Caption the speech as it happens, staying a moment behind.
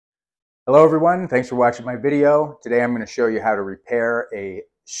Hello everyone, thanks for watching my video. Today I'm going to show you how to repair a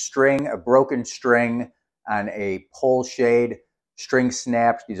broken string on a pole shade. String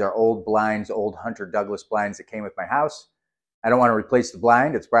snapped. These are old blinds, old Hunter Douglas blinds that came with my house. I don't want to replace the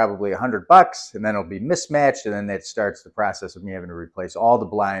blind. It's probably $100 and then it'll be mismatched, and then that starts the process of me having to replace all the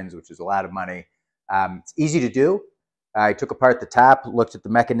blinds, which is a lot of money. It's easy to do. I took apart the top, looked at the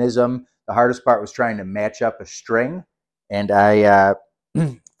mechanism. The hardest part was trying to match up a string, and I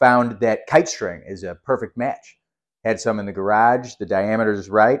found that kite string is a perfect match. Had some in the garage, the diameter is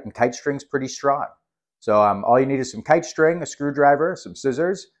right, and kite string's pretty strong. So all you need is some kite string, a screwdriver, some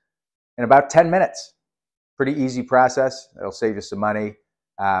scissors, in about 10 minutes. Pretty easy process. It'll save you some money.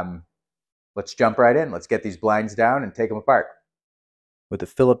 Let's jump right in. Let's get these blinds down and take them apart. With a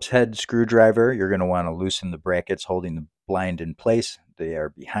Phillips head screwdriver, you're going to want to loosen the brackets holding the blind in place. They are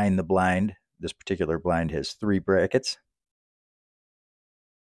behind the blind. This particular blind has 3 brackets.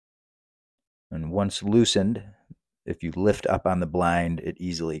 And once loosened, if you lift up on the blind, it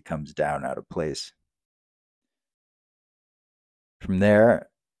easily comes down out of place. From there,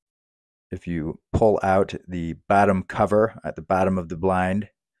 if you pull out the bottom cover at the bottom of the blind,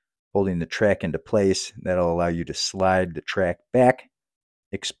 holding the track into place, that'll allow you to slide the track back,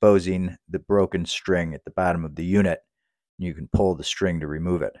 exposing the broken string at the bottom of the unit. You can pull the string to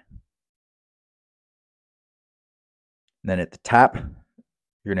remove it. And then at the top,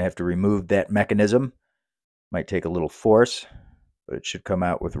 you're going to have to remove that mechanism. Might take a little force, but it should come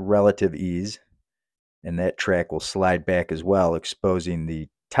out with relative ease. And that track will slide back as well, exposing the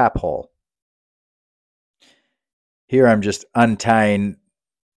top hole. Here I'm just untying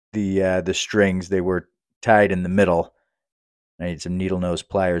the strings. They were tied in the middle. I need some needle nose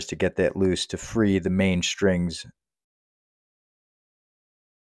pliers to get that loose to free the main strings.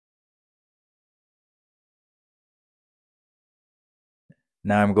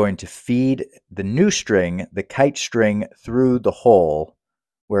 Now I'm going to feed the new string, the kite string, through the hole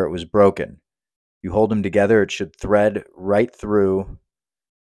where it was broken. You hold them together, it should thread right through,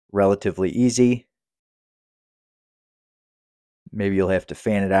 relatively easy. Maybe you'll have to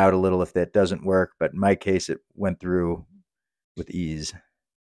fan it out a little if that doesn't work, but in my case it went through with ease.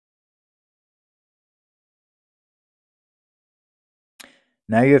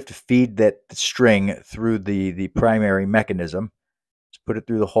 Now you have to feed that string through the primary mechanism. Just put it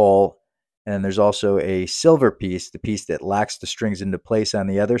through the hole, and then there's also a silver piece, the piece that locks the strings into place on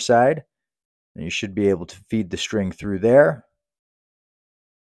the other side. And you should be able to feed the string through there.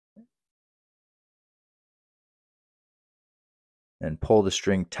 And pull the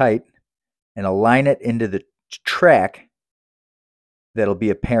string tight and align it into the track that'll be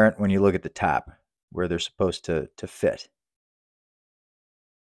apparent when you look at the top, where they're supposed to fit.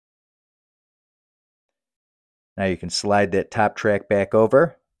 Now you can slide that top track back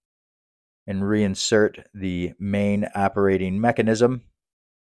over and reinsert the main operating mechanism.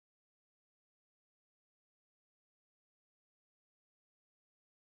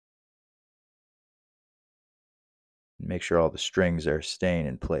 Make sure all the strings are staying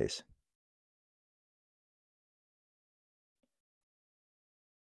in place.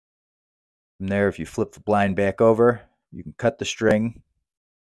 From there, if you flip the blind back over, you can cut the string,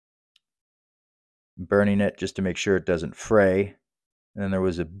 burning it just to make sure it doesn't fray. And then there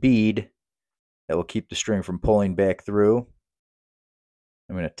was a bead that will keep the string from pulling back through.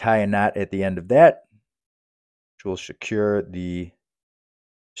 I'm going to tie a knot at the end of that, which will secure the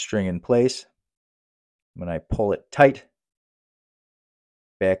string in place. When I pull it tight,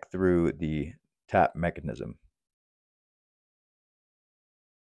 back through the top mechanism.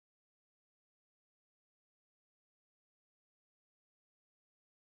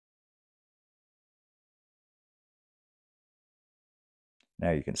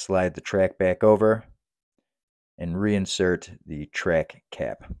 Now you can slide the track back over and reinsert the track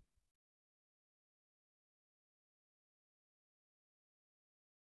cap.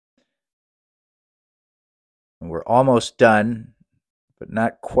 And we're almost done, but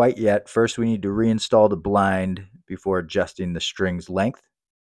not quite yet. First, we need to reinstall the blind before adjusting the string's length.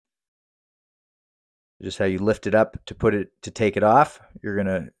 Just how you lift it up to take it off. You're going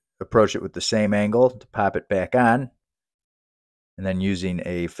to approach it with the same angle to pop it back on. And then using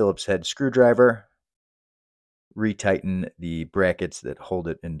a Phillips head screwdriver, retighten the brackets that hold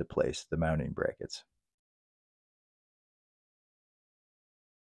it into place, the mounting brackets.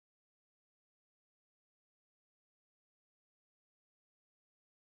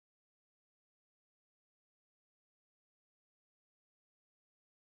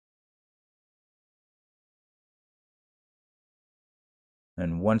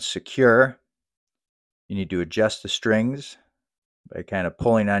 And once secure, you need to adjust the strings by kind of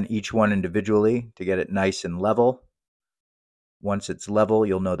pulling on each one individually to get it nice and level. Once it's level,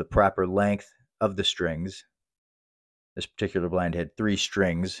 you'll know the proper length of the strings. This particular blind had 3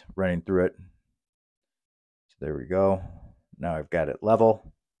 strings running through it. So there we go. Now I've got it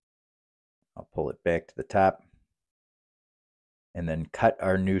level. I'll pull it back to the top and then cut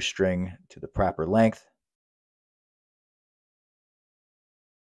our new string to the proper length.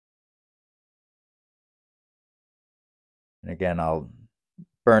 And again, I'll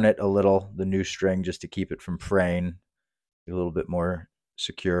burn it a little, the new string, just to keep it from fraying, be a little bit more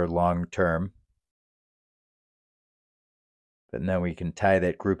secure long term. But then we can tie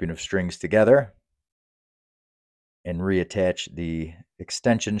that grouping of strings together and reattach the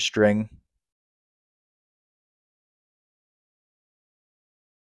extension string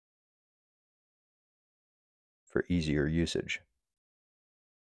for easier usage.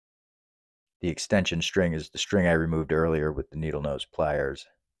 The extension string is the string I removed earlier with the needle nose pliers.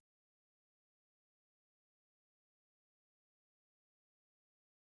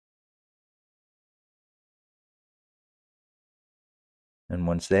 And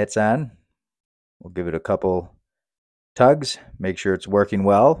once that's on, we'll give it a couple tugs, make sure it's working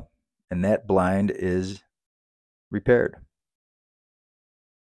well, and that blind is repaired.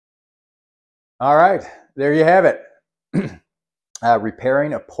 All right, there you have it.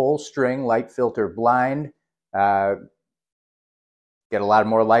 Repairing a pull string light filter blind. Get a lot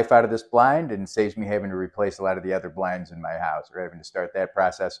more life out of this blind, and saves me having to replace a lot of the other blinds in my house, or having to start that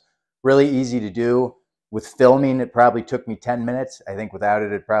process. Really easy to do. With filming, it probably took me 10 minutes. I think without it,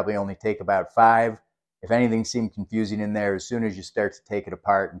 it'd probably only take about 5. If anything seemed confusing in there, as soon as you start to take it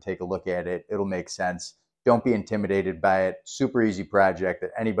apart and take a look at it, it'll make sense. Don't be intimidated by it. Super easy project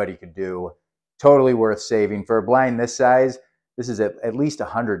that anybody could do. Totally worth saving. For a blind this size, this is at least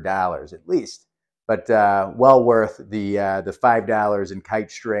 $100, at least. But well worth the $5 in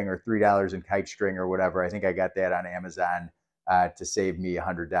kite string, or $3 in kite string, or whatever. I think I got that on Amazon to save me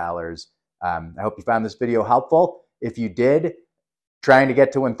 $100. I hope you found this video helpful. If you did, trying to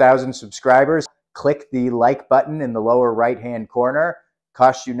get to 1,000 subscribers, click the like button in the lower right-hand corner.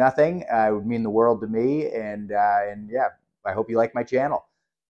 Costs you nothing. It would mean the world to me. And yeah, I hope you like my channel.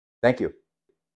 Thank you.